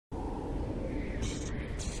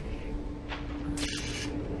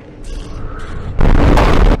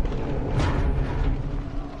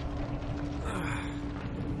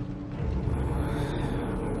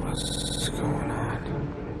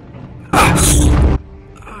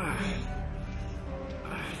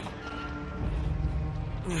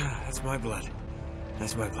That's my blood.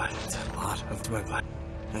 That's my blood. It's a lot of my blood.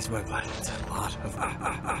 That's my blood. It's a lot of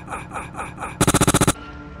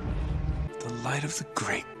The light of the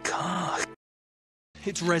great God.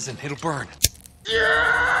 It's resin. It'll burn.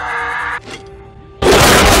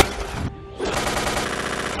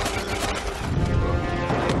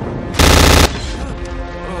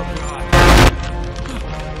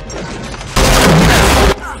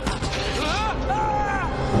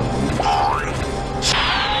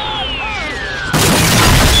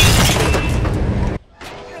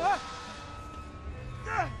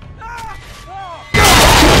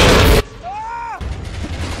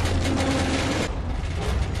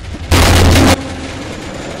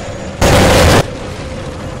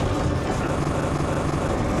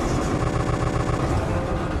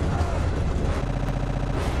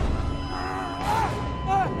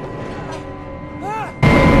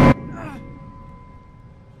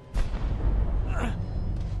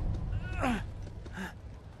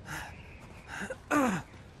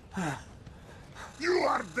 You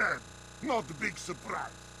are dead. Not a big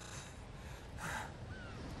surprise.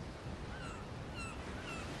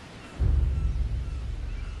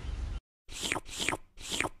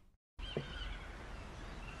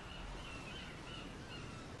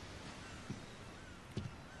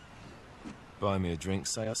 Buy me a drink,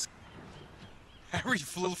 say us. Harry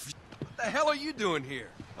Flew. What the hell are you doing here?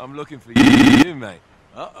 I'm looking for you, mate.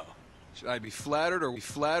 Uh-oh. Should I be flattered or be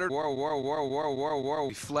flattered? War,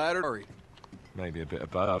 be flattered or... Maybe a bit of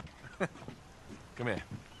both. Come here.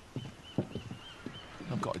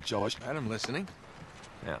 I've got a job. I'm listening.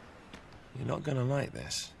 Now, you're not gonna like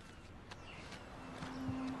this.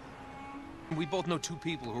 We both know two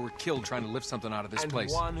people who were killed trying to lift something out of this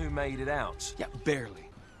place. And one who made it out. Yeah, barely.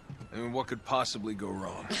 I mean, what could possibly go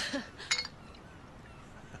wrong?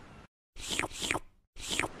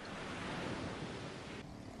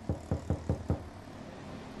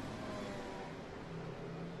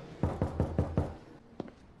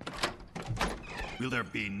 Will there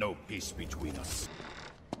be no peace between us?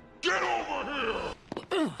 Get over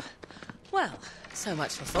here! Well, so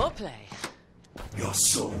much for foreplay. Your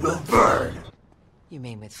soul will burn! You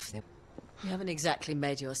mean with... You haven't exactly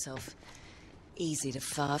made yourself easy to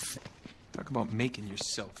fuff. Talk about making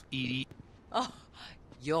yourself eat. Oh,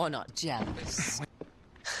 you're not jealous.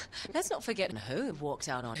 Let's not forget who walked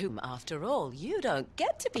out on whom. After all, you don't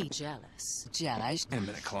get to be jealous. Jealous. Wait a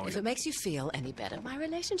minute, Chloe. If it makes you feel any better, my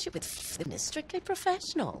relationship with Flynn is strictly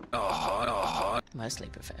professional. Mostly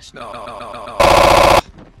professional.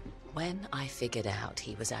 When I figured out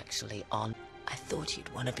he was actually on, I thought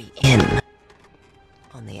you'd want to be in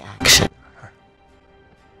on the action.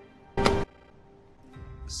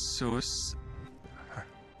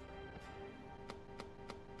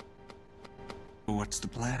 What's the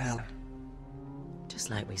plan, Alan? Just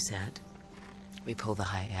like we said, we pull the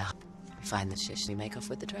high out, find the shish, we make off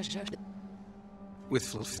with the treasure. With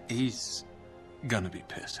Fluff, he's gonna be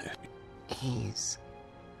pissed. He's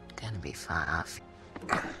gonna be far off.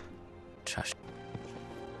 Trust.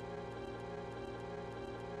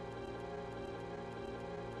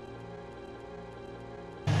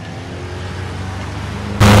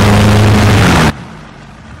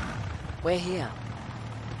 We're here.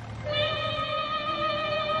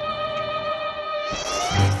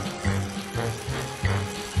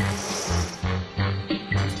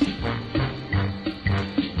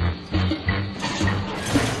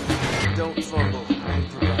 Don't fumble.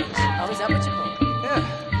 Improvise. Oh, is that what you call it? Yeah,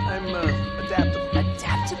 I'm adaptable.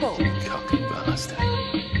 Adaptable. Cocky bastard.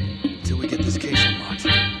 Until we get this case unlocked,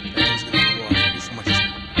 everything's gonna go off as much as...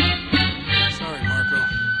 Sorry, Marco.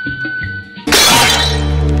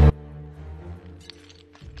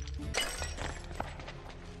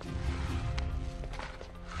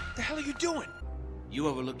 What the hell are you doing? You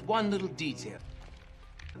overlooked one little detail,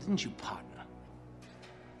 didn't you, partner?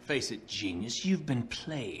 Face it, genius, you've been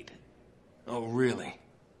played. Oh, really?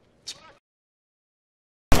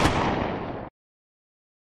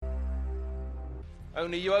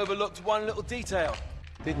 Only you overlooked one little detail.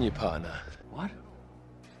 Didn't you, partner? What?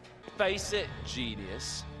 Face it,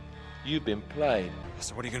 genius. You've been played.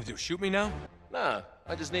 So what are you gonna do, shoot me now? No,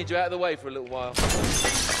 I just need you out of the way for a little while.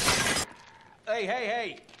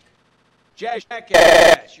 Hey!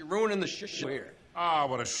 Jackass, you're ruining the shit here. Ah,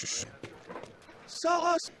 what a sh... Sell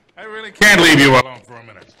us! I really can't leave you alone for a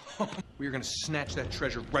minute. We're gonna snatch that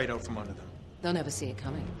treasure right out from under them. They'll never see it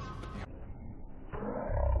coming.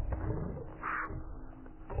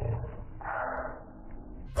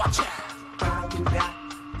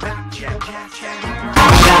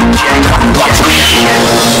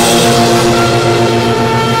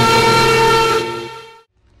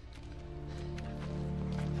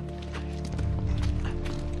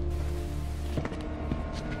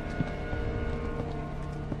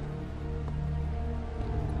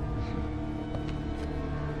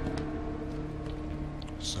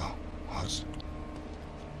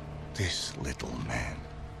 This little man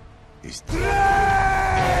is...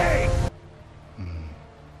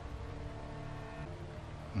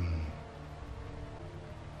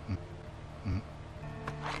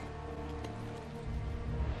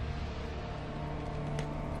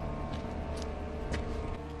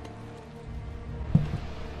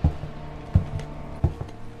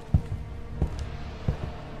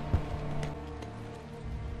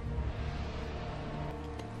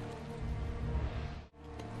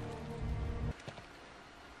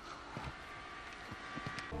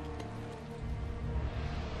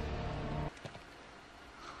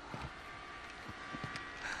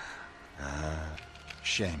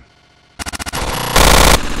 Shame.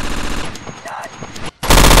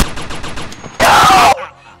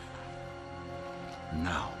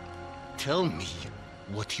 Now, tell me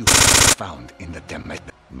what you found in the Demet.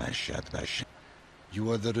 Mashat.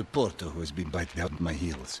 You are the reporter who has been biting out my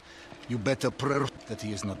heels. You better pray that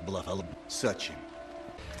he is not bluff. I'll search him.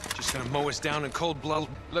 Just gonna mow us down in cold blood.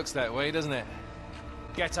 Looks that way, doesn't it?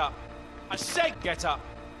 Get up. I say get up.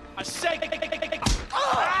 I say...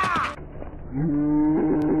 Ah!